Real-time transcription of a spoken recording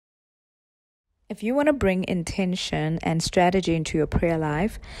If you want to bring intention and strategy into your prayer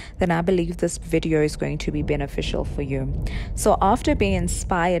life, then I believe this video is going to be beneficial for you. So after being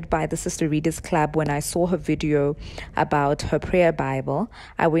inspired by the Sister Readers Club, when I saw her video about her prayer Bible,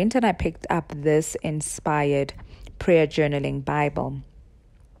 I went and I picked up this inspired prayer journaling Bible.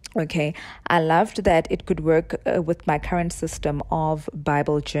 Okay, I loved that it could work with my current system of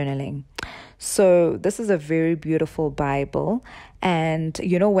Bible journaling. So this is a very beautiful Bible. And,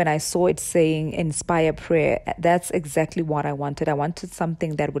 when I saw it saying inspire prayer, that's exactly what I wanted. I wanted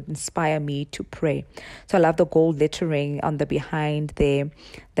something that would inspire me to pray. So I love the gold lettering on the behind there.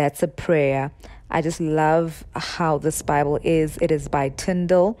 That's a prayer. I just love how this Bible is. It is by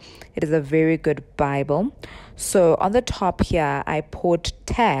Tyndale. It is a very good Bible. So on the top here, I put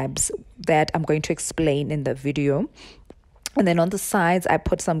tabs that I'm going to explain in the video. And then on the sides, I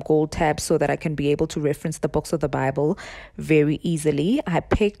put some gold tabs so that I can be able to reference the books of the Bible very easily. I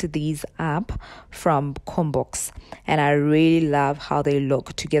picked these up from Combooks, and I really love how they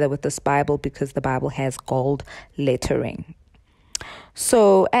look together with this Bible because the Bible has gold lettering.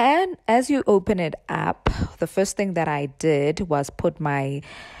 So, and as you open it up, the first thing that I did was put my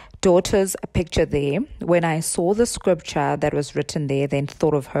daughter's picture there. When I saw the scripture that was written there, then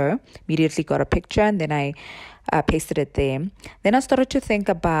thought of her, immediately got a picture, and then I pasted it there. Then I started to think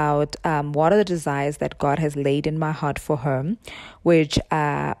about what are the desires that God has laid in my heart for her, which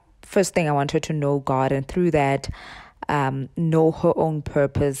first thing I want her to know God, and through that know her own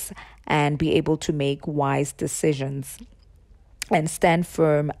purpose and be able to make wise decisions and stand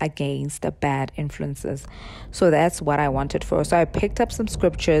firm against the bad influences. So that's what I wanted for her. So I picked up some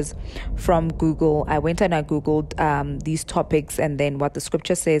scriptures from Google. I went and I Googled these topics and then what the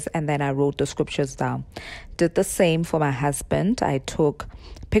scripture says, and then I wrote the scriptures down. Did the same for my husband. I took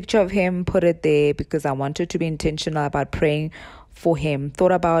a picture of him, put it there because I wanted to be intentional about praying for him.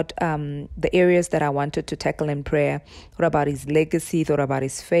 Thought about the areas that I wanted to tackle in prayer. Thought about his legacy, thought about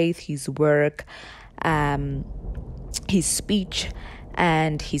his faith, his work, his speech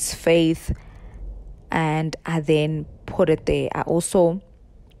and his faith, and I then put it there. I also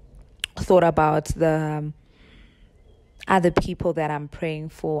thought about the other people that I'm praying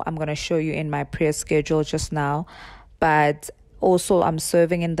for. I'm going to show you in my prayer schedule just now, but also I'm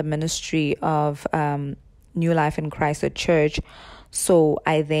serving in the ministry of New Life in Christ at church. So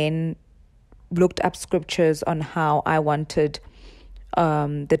I then looked up scriptures on how I wanted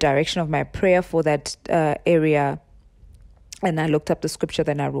the direction of my prayer for that area. And I looked up the scripture,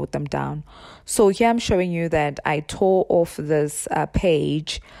 then I wrote them down. So here I'm showing you that I tore off this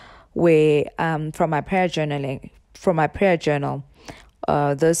page where from my prayer journal,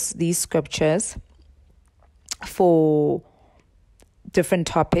 these scriptures for different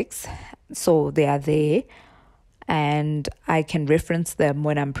topics. So they are there, and I can reference them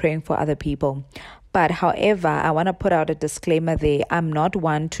when I'm praying for other people. But however, I want to put out a disclaimer there. I'm not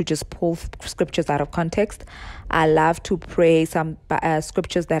one to just pull scriptures out of context. I love to pray some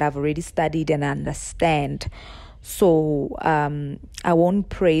scriptures that I've already studied and understand. So I won't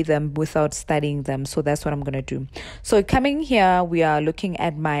pray them without studying them. So that's what I'm going to do. So coming here, we are looking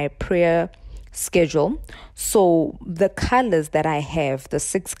at my prayer schedule. So the colors that I have, the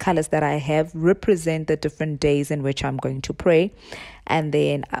 6 colors that I have, represent the different days in which I'm going to pray. And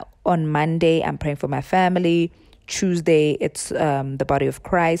then on Monday, I'm praying for my family. Tuesday, it's the body of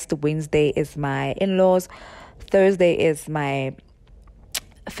Christ. Wednesday is my in-laws. Thursday is my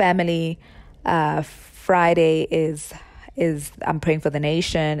family. Friday is I'm praying for the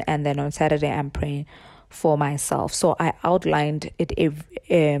nation. And then on Saturday, I'm praying for myself. So I outlined it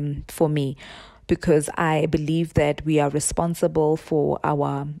for me because I believe that we are responsible for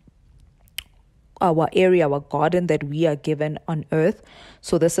our area, our garden that we are given on earth.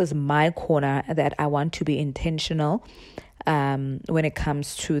 So this is my corner that I want to be intentional when it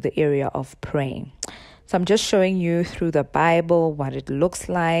comes to the area of praying. So I'm just showing you through the Bible what it looks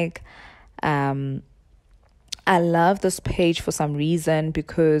like. I love this page for some reason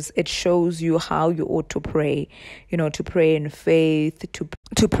because it shows you how you ought to pray, to pray in faith,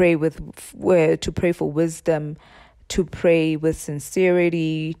 to pray to pray for wisdom, to pray with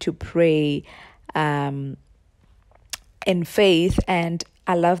sincerity, to pray in faith. And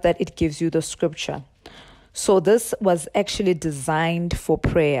I love that it gives you the scripture. So this was actually designed for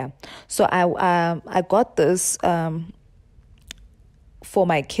prayer. So I got this for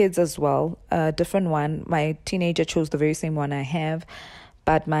my kids as well, a different one. My teenager chose the very same one I have,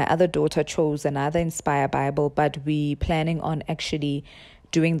 but my other daughter chose another Inspire Bible. But we planning on actually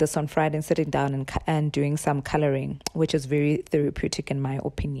doing this on Friday and sitting down and doing some coloring, which is very therapeutic in my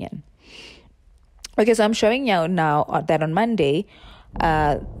opinion. Okay, so I'm showing you now that on Monday,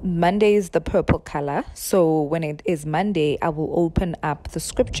 Monday is the purple color. So when it is Monday, I will open up the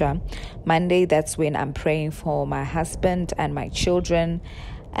scripture. Monday, that's when I'm praying for my husband and my children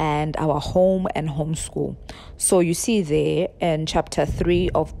and our home and homeschool. So you see there in chapter 3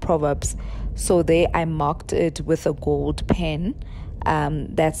 of Proverbs, so there I marked it with a gold pen.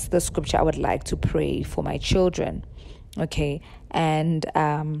 That's the scripture I would like to pray for my children. Okay. And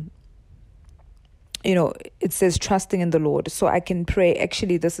it says trusting in the Lord. So I can pray.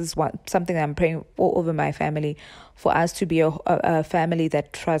 Actually, this is something I'm praying all over my family, for us to be a family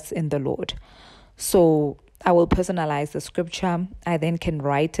that trusts in the Lord. So I will personalize the scripture. I then can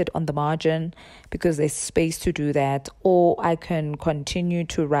write it on the margin because there's space to do that. Or I can continue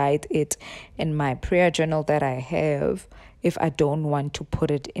to write it in my prayer journal that I have if I don't want to put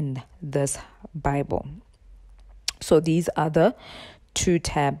it in this Bible. So these are the 2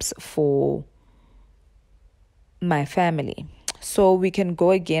 tabs for my family. So we can go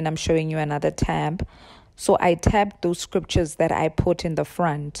again. I'm showing you another tab. So I tabbed those scriptures that I put in the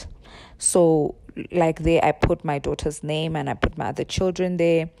front. So like there, I put my daughter's name and I put my other children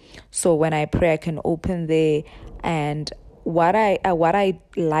there. So when I pray, I can open there. And what I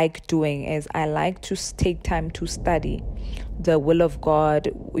like doing is I like to take time to study the will of God,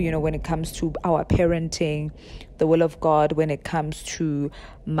 when it comes to our parenting, the will of God when it comes to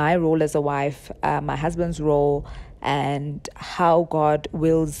my role as a wife, my husband's role, and how God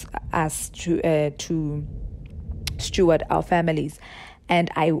wills us to steward our families. And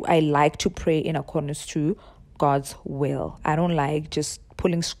I like to pray in accordance to God's will. I don't like just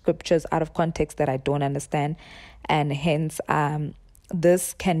pulling scriptures out of context that I don't understand. And hence,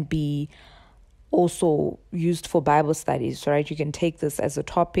 this can be also used for Bible studies, right? You can take this as a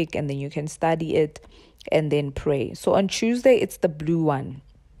topic and then you can study it and then pray. So on Tuesday, it's the blue one.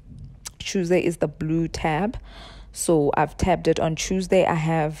 Tuesday is the blue tab. So I've tabbed it. On Tuesday, I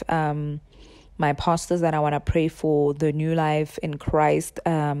have my pastors that I want to pray for, the New Life in Christ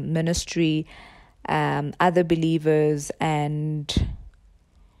ministry, other believers and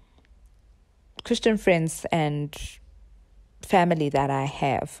Christian friends and family that I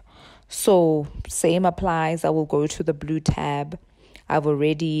have. So same applies. I will go to the blue tab. I've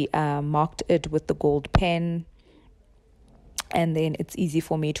already marked it with the gold pen, and then it's easy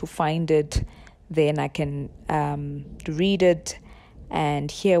for me to find it. Then I can read it and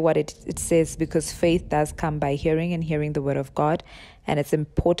hear what it says, because faith does come by hearing and hearing the word of God, and it's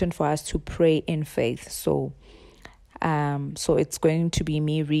important for us to pray in faith. So it's going to be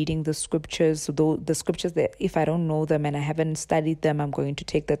me reading the scriptures, the scriptures that if I don't know them and I haven't studied them, I'm going to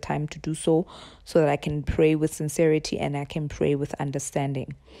take the time to do so that I can pray with sincerity and I can pray with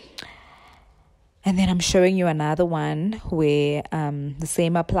understanding. And then I'm showing you another one where the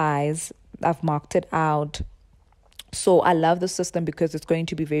same applies. I've marked it out. So I love the system because it's going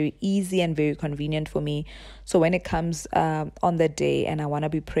to be very easy and very convenient for me. So when it comes on the day and I want to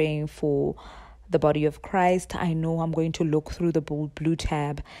be praying for the body of Christ, I know I'm going to look through the blue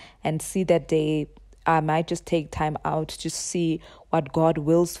tab and see that day. I might just take time out to see what God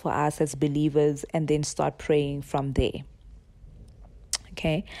wills for us as believers and then start praying from there.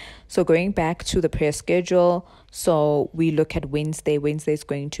 Okay, so going back to the prayer schedule, so we look at Wednesday. Wednesday is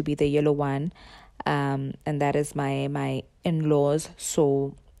going to be the yellow one, and that is my in-laws.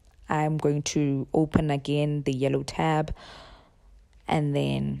 So I'm going to open again the yellow tab, and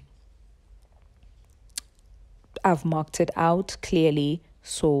then I've marked it out clearly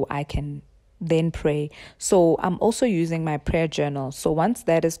so I can then pray. So I'm also using my prayer journal. So once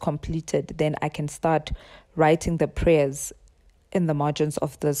that is completed, then I can start writing the prayers in the margins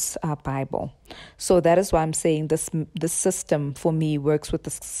of this Bible. So that is why I'm saying this system for me works with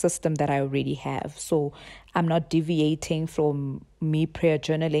the system that I already have. So I'm not deviating from me prayer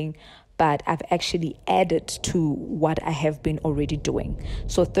journaling, but I've actually added to what I have been already doing.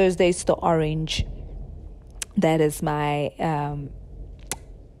 So Thursday is the orange. That is my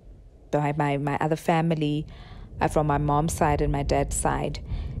other family from my mom's side and my dad's side.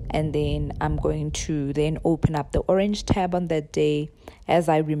 And then I'm going to then open up the orange tab on that day as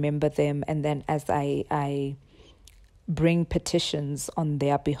I remember them. And then as I bring petitions on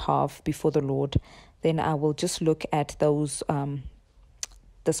their behalf before the Lord, then I will just look at those,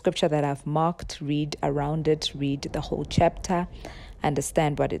 the scripture that I've marked, read around it, read the whole chapter,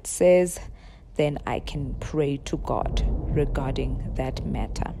 understand what it says. Then I can pray to God regarding that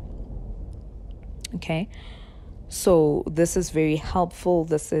matter. Okay. So this is very helpful.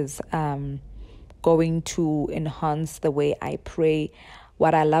 This is going to enhance the way I pray.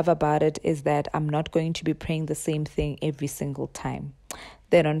 What I love about it is that I'm not going to be praying the same thing every single time.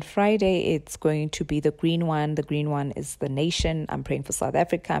 Then on Friday, it's going to be the green one. The green one is the nation. I'm praying for South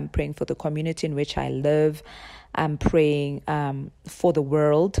Africa. I'm praying for the community in which I live. I'm praying for the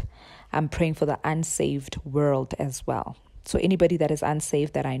world. I'm praying for the unsaved world as well. So anybody that is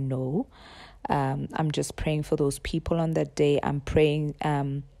unsaved that I know, I'm just praying for those people on that day. I'm praying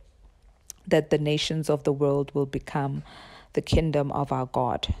that the nations of the world will become the kingdom of our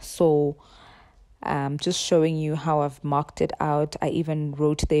God. So just showing you how I've marked it out. I even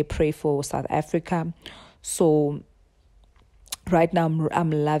wrote there, pray for South Africa. So right now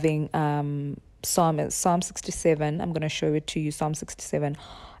I'm loving Psalm 67. I'm going to show it to you, Psalm 67,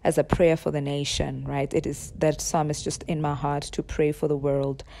 as a prayer for the nation, right? It is, that psalm is just in my heart to pray for the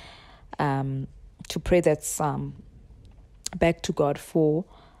world, to pray that psalm back to God for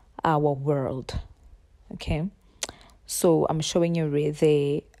our world. Okay, so I'm showing you right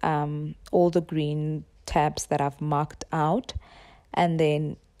there all the green tabs that I've marked out, and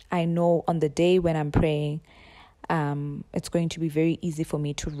then I know on the day when I'm praying, it's going to be very easy for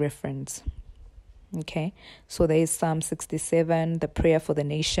me to reference. Okay, so there is Psalm 67, the prayer for the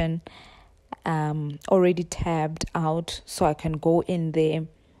nation, already tabbed out, so I can go in there.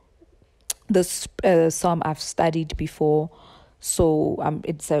 This psalm I've studied before, so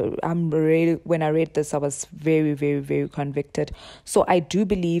I'm really, when I read this, I was very, very, very convicted. So I do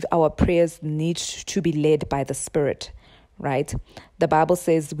believe our prayers need to be led by the Spirit, right? The Bible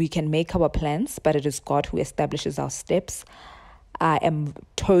says we can make our plans, but it is God who establishes our steps. I am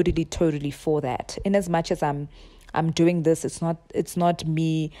totally, totally for that. In as much as I'm doing this, it's not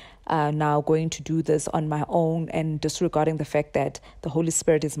me now going to do this on my own and disregarding the fact that the Holy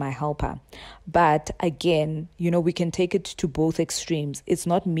Spirit is my helper. But again, we can take it to both extremes. It's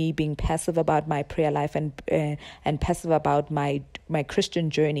not me being passive about my prayer life and passive about my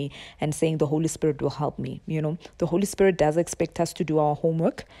Christian journey and saying the Holy Spirit will help me. The Holy Spirit does expect us to do our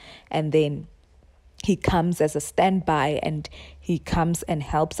homework, and then He comes as a standby, and He comes and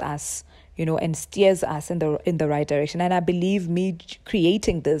helps us, and steers us in the right direction. And I believe me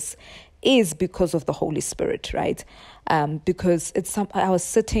creating this is because of the Holy Spirit, right? Because I was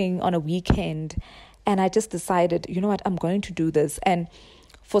sitting on a weekend, and I just decided, you know what, I'm going to do this. And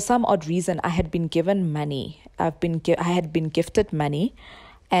for some odd reason, I had been given money. I had been gifted money,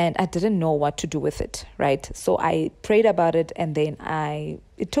 and I didn't know what to do with it, right? So I prayed about it, and then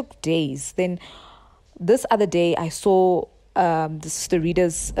it took days. Then this other day, I saw the Sister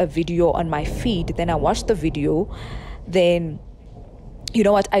Rita's video on my feed. Then I watched the video. Then, you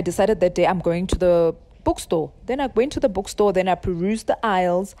know what? I decided that day I'm going to the bookstore. Then I went to the bookstore. Then I perused the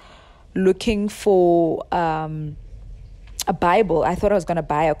aisles looking for a Bible. I thought I was going to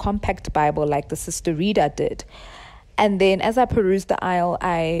buy a compact Bible like the Sister Rita did. And then as I perused the aisle,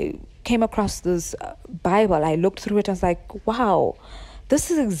 I came across this Bible. I looked through it. I was like, wow, this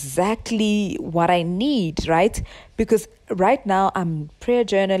is exactly what I need, right? Because right now I'm prayer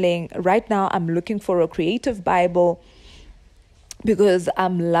journaling. Right now I'm looking for a creative Bible because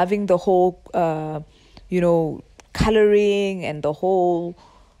I'm loving the whole, coloring and the whole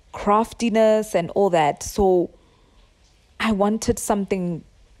craftiness and all that. So I wanted something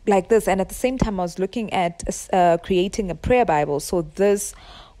like this. And at the same time, I was looking at creating a prayer Bible. So this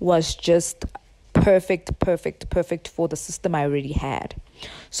was just perfect for the system I already had.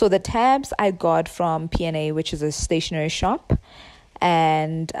 So the tabs I got from P&A, which is a stationery shop,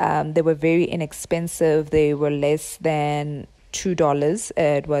 and they were very inexpensive. They were less than $2.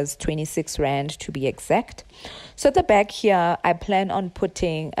 It was 26 Rand to be exact. So at the back here, I plan on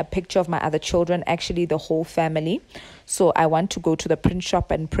putting a picture of my other children, actually the whole family. So I want to go to the print shop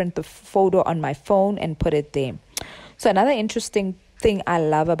and print the photo on my phone and put it there. So another interesting thing I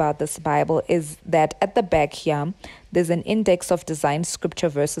love about this Bible is that at the back here, there's an index of designed scripture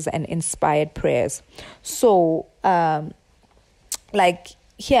verses and inspired prayers. So, like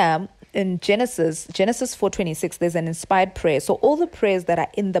here in Genesis 4:26, there's an inspired prayer. So all the prayers that are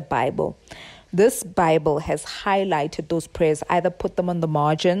in the Bible, this Bible has highlighted those prayers, either put them on the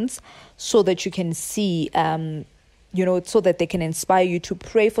margins so that you can see, so that they can inspire you to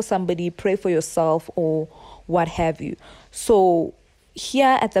pray for somebody, pray for yourself, or what have you. So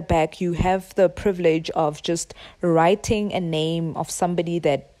here at the back, you have the privilege of just writing a name of somebody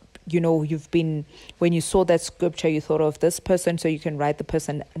that, you've been, when you saw that scripture, you thought of this person, so you can write the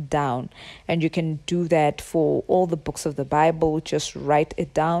person down. And you can do that for all the books of the Bible, just write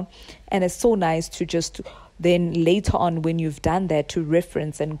it down. And it's so nice to just then later on, when you've done that, to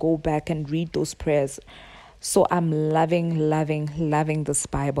reference and go back and read those prayers. So I'm loving this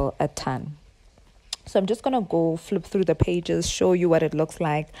Bible a ton. So I'm just going to go flip through the pages, show you what it looks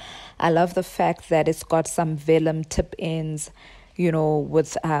like. I love the fact that it's got some vellum tip ends.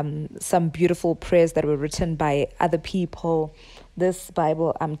 with some beautiful prayers that were written by other people. This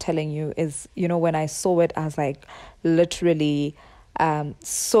Bible, I'm telling you, is, when I saw it, I was like literally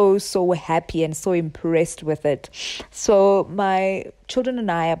so happy and so impressed with it. So my children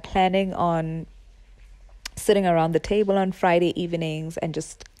and I are planning on sitting around the table on Friday evenings and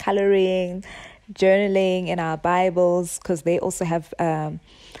just coloring, journaling in our Bibles, because they also have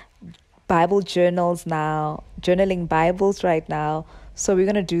Bible journals now, journaling Bibles right now. So we're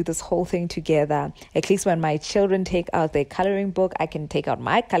going to do this whole thing together. At least when my children take out their coloring book, I can take out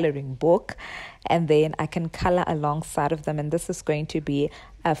my coloring book and then I can color alongside of them. And this is going to be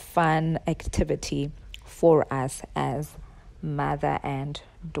a fun activity for us as mother and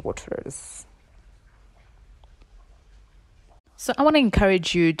daughters. So I want to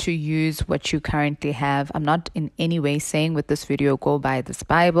encourage you to use what you currently have. I'm not in any way saying with this video, go buy this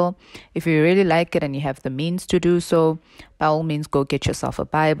Bible. If you really like it and you have the means to do so, by all means, go get yourself a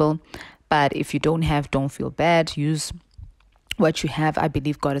Bible. But if you don't have, don't feel bad. Use what you have. I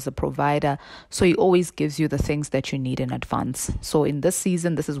believe God is a provider. So he always gives you the things that you need in advance. So in this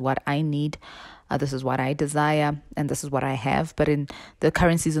season, this is what I need. This is what I desire. And this is what I have. But in the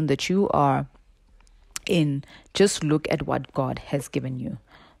current season that you are in, just look at what God has given you.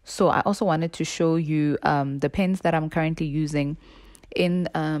 So I also wanted to show you the pens that I'm currently using in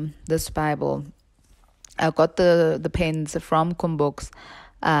this Bible. I got the pens from Kumbooks.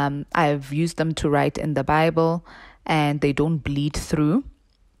 I've used them to write in the Bible and they don't bleed through,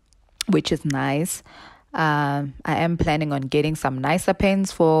 which is nice. I am planning on getting some nicer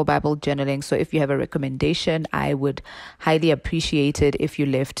pens for Bible journaling. So if you have a recommendation, I would highly appreciate it if you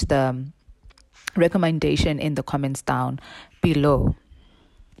left the recommendation in the comments down below.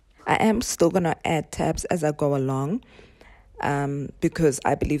 I am still going to add tabs as I go along because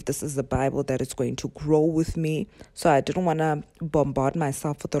I believe this is a Bible that is going to grow with me. So I didn't want to bombard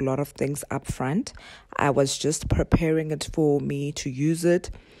myself with a lot of things up front. I was just preparing it for me to use it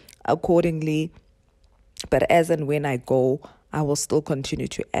accordingly. But as and when I go, I will still continue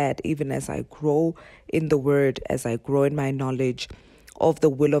to add, even as I grow in the word, as I grow in my knowledge of the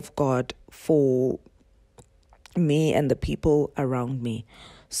will of God for me and the people around me.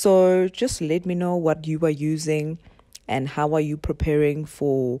 So just let me know what you are using and how are you preparing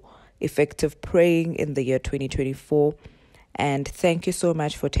for effective praying in the year 2024. And thank you so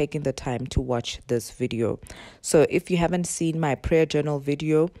much for taking the time to watch this video. So if you haven't seen my prayer journal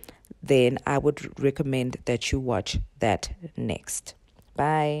video, then I would recommend that you watch that next.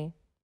 Bye.